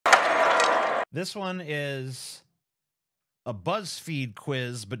This one is a BuzzFeed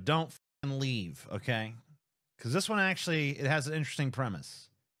quiz, but don't f***ing leave, okay? Because this one actually, it has an interesting premise.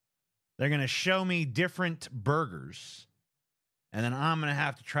 They're going to show me different burgers, and then I'm going to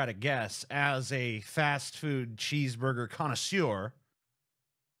have to try to guess, as a fast food cheeseburger connoisseur,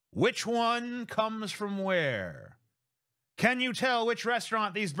 which one comes from where? Can you tell which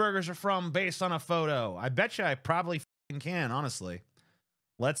restaurant these burgers are from based on a photo? I bet you I probably f***ing can, honestly.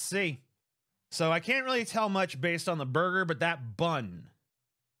 Let's see. So I can't really tell much based on the burger, but that bun,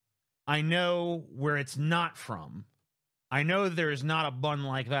 I know where it's not from. I know there is not a bun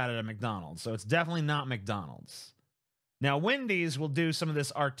like that at a McDonald's, so it's definitely not McDonald's. Now, Wendy's will do some of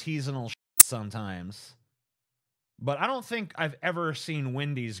this artisanal shit sometimes, but I don't think I've ever seen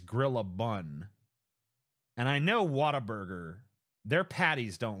Wendy's grill a bun. And I know Whataburger, their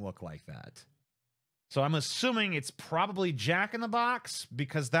patties don't look like that. So I'm assuming it's probably Jack in the Box,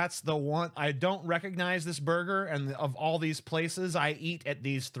 because that's the one. I don't recognize this burger, and of all these places, I eat at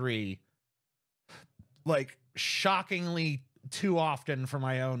these three, like, shockingly too often for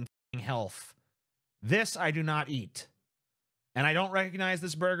my own health. This I do not eat. And I don't recognize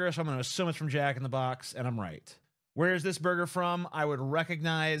this burger, so I'm going to assume it's from Jack in the Box, and I'm right. Where is this burger from? I would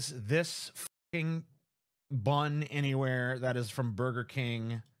recognize this fucking bun anywhere. That is from Burger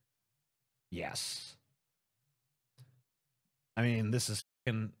King. Yes. I mean, this is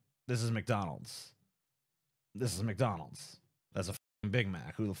McDonald's. This is McDonald's. That's a fucking Big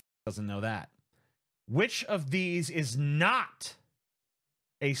Mac. Who the fuck doesn't know that? Which of these is not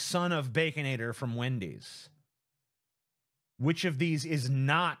a son of Baconator from Wendy's? Which of these is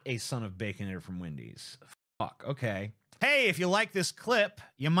not a son of Baconator from Wendy's? Fuck, okay. Hey, if you like this clip,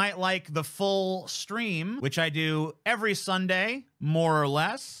 you might like the full stream, which I do every Sunday, more or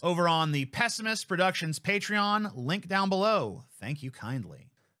less, over on the Pessimist Productions Patreon, link down below. Thank you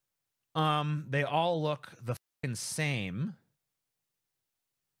kindly. They all look the fucking same.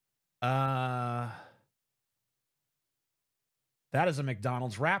 That is a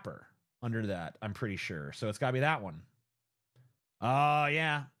McDonald's wrapper under that, I'm pretty sure. So it's gotta be that one. Oh,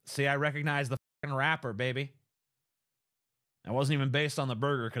 yeah. See, I recognize the fucking wrapper, baby. It wasn't even based on the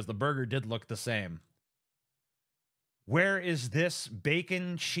burger, because the burger did look the same. Where is this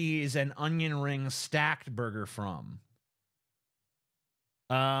bacon, cheese, and onion ring stacked burger from?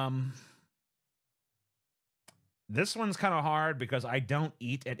 This one's kind of hard because I don't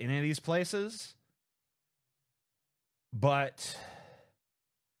eat at any of these places. But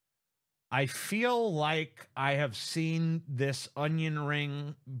I feel like I have seen this onion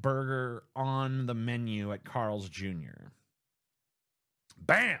ring burger on the menu at Carl's Jr.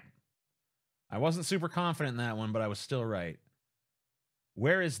 Bam! I wasn't super confident in that one, but I was still right.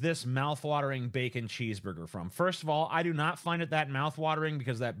 Where is this mouth-watering bacon cheeseburger from? First of all, I do not find it that mouth-watering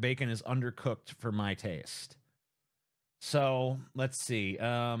because that bacon is undercooked for my taste. So, let's see.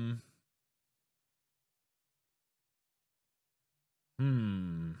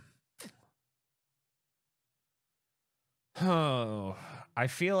 Oh, I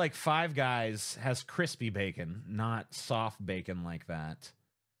feel like Five Guys has crispy bacon, not soft bacon like that.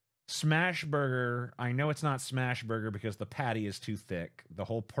 Smash Burger, I know it's not Smash Burger because the patty is too thick. The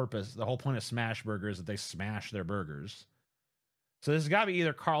whole point of Smash Burger is that they smash their burgers. So this has got to be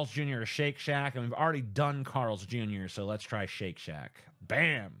either Carl's Jr. or Shake Shack, and we've already done Carl's Jr., so let's try Shake Shack.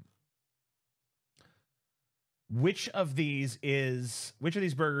 Bam! Which of these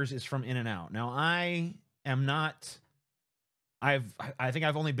burgers is from In-N-Out? Now, I am not... I think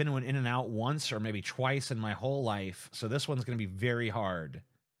I've only been to an In-N-Out once or maybe twice in my whole life, so this one's going to be very hard.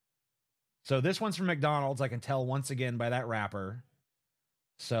 So this one's from McDonald's. I can tell once again by that wrapper.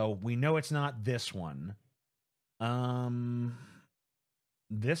 So we know it's not this one.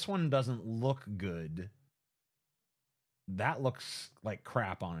 This one doesn't look good. That looks like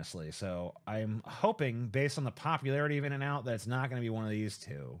crap, honestly. So I'm hoping, based on the popularity of In-N-Out, that it's not going to be one of these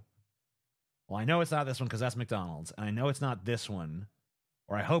two. Well, I know it's not this one because that's McDonald's. And I know it's not this one.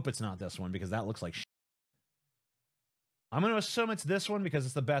 Or I hope it's not this one because that looks like shit. I'm going to assume it's this one because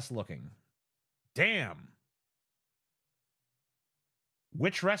it's the best looking. Damn.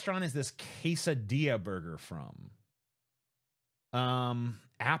 Which restaurant is this quesadilla burger from?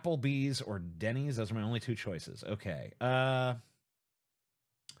 Applebee's or Denny's? Those are my only two choices. Okay.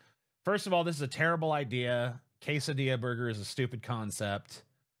 First of all, this is a terrible idea. Quesadilla burger is a stupid concept.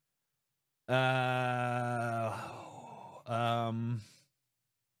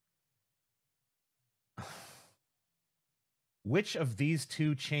 Which of these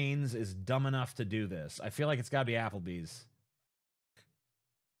two chains is dumb enough to do this? I feel like it's got to be Applebee's.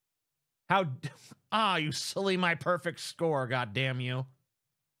 How... you silly my perfect score, goddamn you.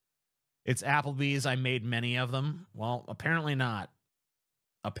 It's Applebee's. I made many of them. Well, apparently not.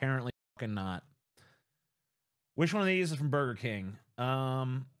 Apparently fucking not. Which one of these is from Burger King?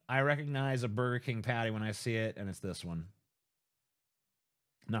 I recognize a Burger King patty when I see it, and it's this one.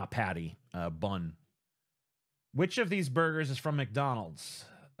 Not patty, bun. Which of these burgers is from McDonald's?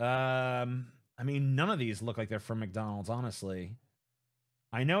 I mean, none of these look like they're from McDonald's, honestly.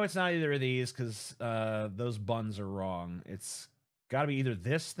 I know it's not either of these because those buns are wrong. It's got to be either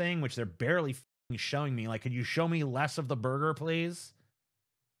this thing, which they're barely showing me. Like, could you show me less of the burger, please?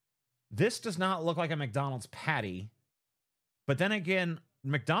 This does not look like a McDonald's patty. But then again,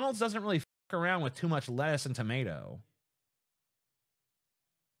 McDonald's doesn't really fuck around with too much lettuce and tomato.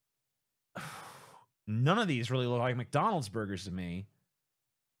 None of these really look like McDonald's burgers to me.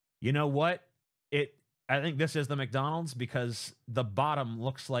 You know what? I think this is the McDonald's because the bottom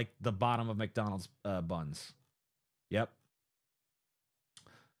looks like the bottom of McDonald's buns. Yep.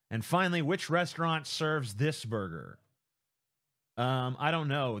 And finally, which restaurant serves this burger? I don't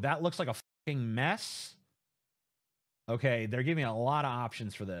know. That looks like a fucking mess. Okay, they're giving me a lot of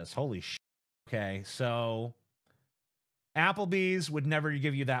options for this. Holy shit. Okay, so Applebee's would never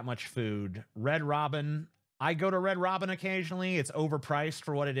give you that much food. Red Robin, I go to Red Robin occasionally. It's overpriced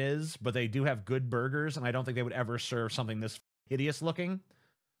for what it is, but they do have good burgers, and I don't think they would ever serve something this hideous looking.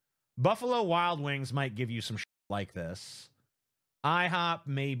 Buffalo Wild Wings might give you some shit like this. IHOP,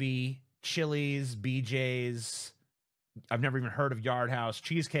 maybe. Chili's, BJ's. I've never even heard of Yard House.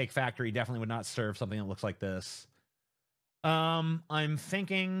 Cheesecake Factory definitely would not serve something that looks like this. I'm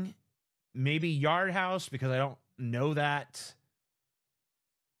thinking maybe Yard House because I don't know that.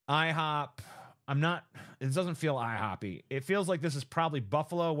 IHOP. It doesn't feel IHOP-y. It feels like this is probably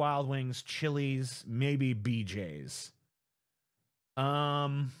Buffalo Wild Wings, Chili's, maybe BJ's.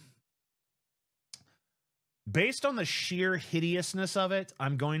 Based on the sheer hideousness of it,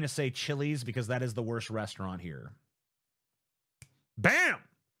 I'm going to say Chili's because that is the worst restaurant here. Bam!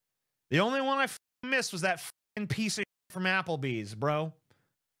 The only one I missed was that fucking piece of shit from Applebee's, bro.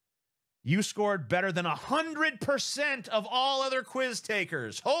 You scored better than 100% of all other quiz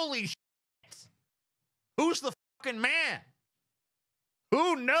takers. Holy shit. Who's the fucking man?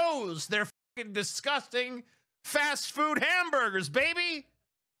 Who knows they're fucking disgusting fast food hamburgers, baby?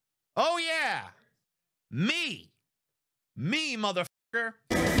 Oh, yeah. Me, motherfucker.